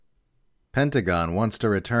Pentagon wants to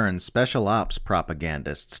return special ops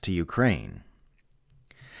propagandists to Ukraine.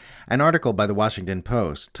 An article by the Washington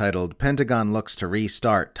Post titled "Pentagon Looks to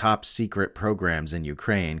Restart Top Secret Programs in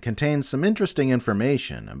Ukraine" contains some interesting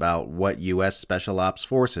information about what U.S. Special Ops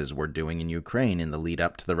forces were doing in Ukraine in the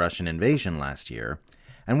lead-up to the Russian invasion last year,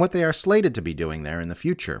 and what they are slated to be doing there in the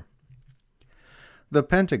future. The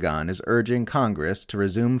Pentagon is urging Congress to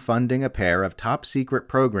resume funding a pair of top-secret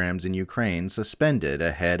programs in Ukraine suspended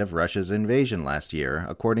ahead of Russia's invasion last year,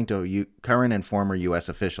 according to current and former U.S.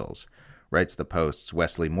 officials, writes the Post's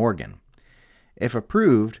Wesley Morgan. If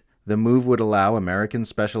approved, the move would allow American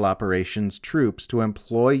Special Operations troops to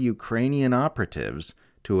employ Ukrainian operatives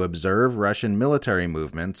to observe Russian military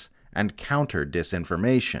movements and counter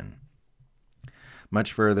disinformation.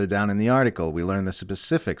 Much further down in the article, we learn the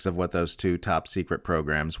specifics of what those two top-secret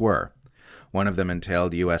programs were. One of them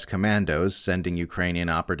entailed U.S. commandos sending Ukrainian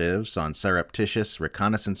operatives on surreptitious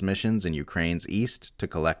reconnaissance missions in Ukraine's east to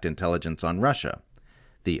collect intelligence on Russia.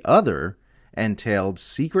 The other entailed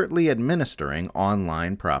secretly administering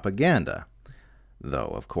online propaganda,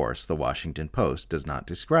 though, of course, the Washington Post does not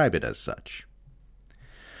describe it as such.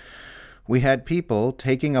 We had people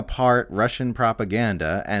taking apart Russian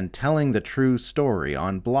propaganda and telling the true story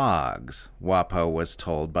on blogs, WAPO was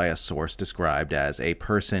told by a source described as a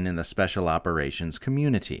person in the special operations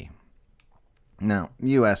community. Now,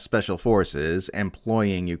 U.S. Special Forces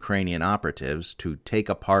employing Ukrainian operatives to take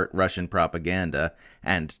apart Russian propaganda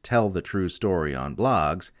and tell the true story on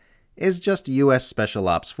blogs is just U.S. Special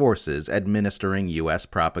Ops Forces administering U.S.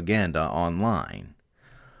 propaganda online.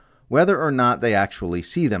 Whether or not they actually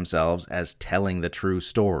see themselves as telling the true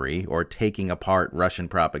story or taking apart Russian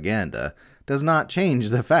propaganda does not change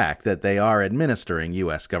the fact that they are administering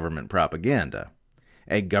U.S. government propaganda.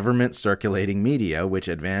 A government circulating media which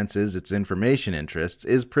advances its information interests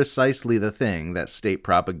is precisely the thing that state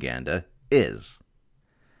propaganda is.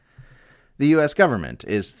 The U.S. government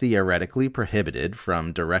is theoretically prohibited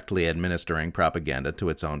from directly administering propaganda to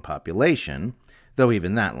its own population, though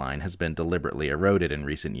even that line has been deliberately eroded in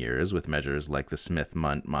recent years with measures like the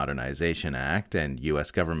Smith-Mundt Modernization Act and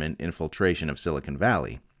U.S. government infiltration of Silicon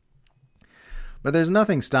Valley. But there's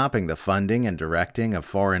nothing stopping the funding and directing of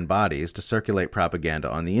foreign bodies to circulate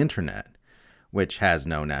propaganda on the Internet, which has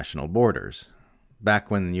no national borders.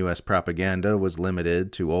 Back when U.S. propaganda was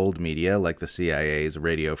limited to old media like the CIA's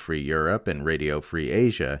Radio Free Europe and Radio Free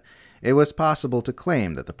Asia, it was possible to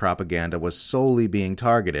claim that the propaganda was solely being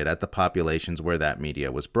targeted at the populations where that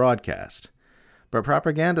media was broadcast. But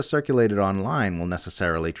propaganda circulated online will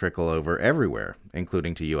necessarily trickle over everywhere,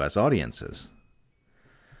 including to U.S. audiences.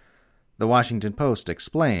 The Washington Post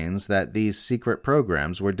explains that these secret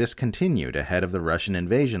programs were discontinued ahead of the Russian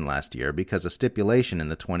invasion last year because a stipulation in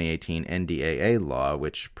the 2018 NDAA law,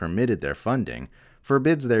 which permitted their funding,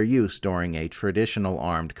 forbids their use during a traditional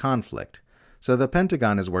armed conflict. So the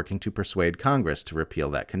Pentagon is working to persuade Congress to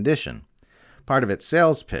repeal that condition. Part of its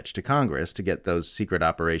sales pitch to Congress to get those secret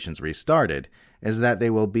operations restarted is that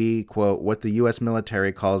they will be, quote, what the U.S.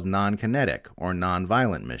 military calls non-kinetic or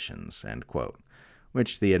non-violent missions, end quote,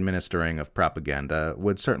 which the administering of propaganda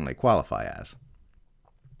would certainly qualify as.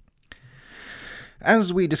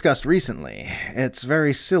 As we discussed recently, it's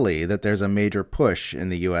very silly that there's a major push in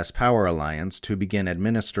the U.S. power alliance to begin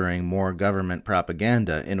administering more government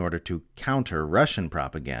propaganda in order to counter Russian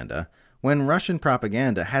propaganda, when Russian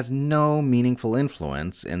propaganda has no meaningful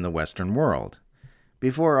influence in the Western world.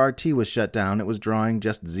 Before RT was shut down, it was drawing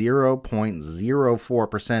just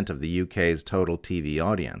 0.04% of the UK's total TV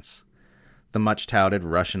audience. The much-touted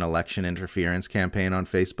Russian election interference campaign on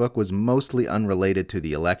Facebook was mostly unrelated to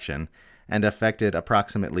the election and affected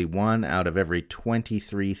approximately 1 out of every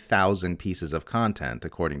 23,000 pieces of content,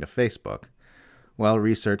 according to Facebook, while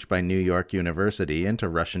research by New York University into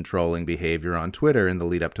Russian trolling behavior on Twitter in the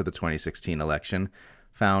lead-up to the 2016 election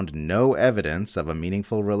found no evidence of a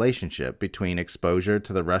meaningful relationship between exposure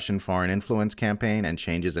to the Russian foreign influence campaign and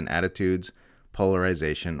changes in attitudes,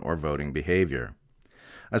 polarization, or voting behavior.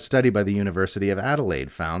 A study by the University of Adelaide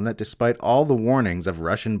found that despite all the warnings of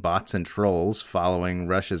Russian bots and trolls following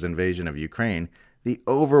Russia's invasion of Ukraine, the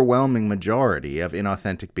overwhelming majority of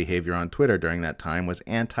inauthentic behavior on Twitter during that time was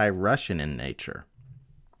anti-Russian in nature.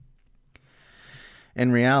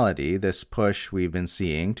 In reality, this push we've been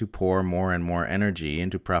seeing to pour more and more energy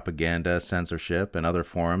into propaganda, censorship, and other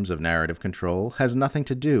forms of narrative control has nothing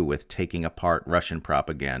to do with taking apart Russian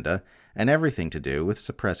propaganda and everything to do with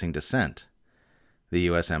suppressing dissent. The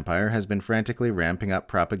U.S. empire has been frantically ramping up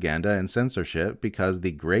propaganda and censorship because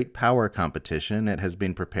the great power competition it has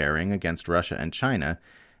been preparing against Russia and China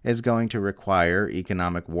is going to require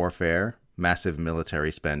economic warfare, massive military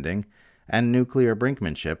spending, and nuclear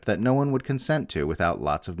brinkmanship that no one would consent to without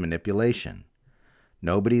lots of manipulation.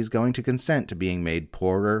 Nobody's going to consent to being made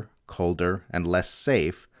poorer, colder, and less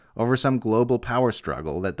safe over some global power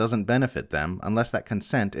struggle that doesn't benefit them unless that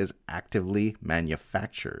consent is actively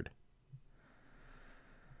manufactured.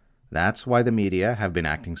 That's why the media have been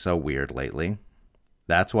acting so weird lately.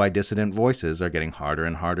 That's why dissident voices are getting harder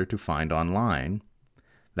and harder to find online.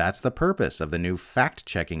 That's the purpose of the new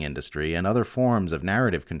fact-checking industry and other forms of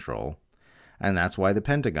narrative control. And that's why the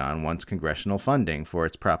Pentagon wants congressional funding for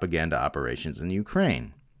its propaganda operations in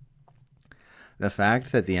Ukraine. The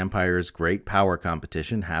fact that the empire's great power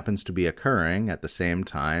competition happens to be occurring at the same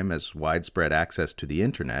time as widespread access to the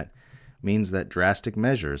internet means that drastic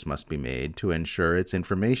measures must be made to ensure its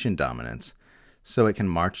information dominance so it can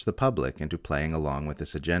march the public into playing along with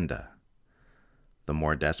this agenda. The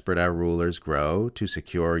more desperate our rulers grow to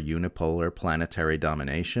secure unipolar planetary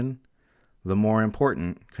domination, the more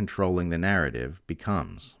important controlling the narrative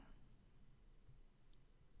becomes.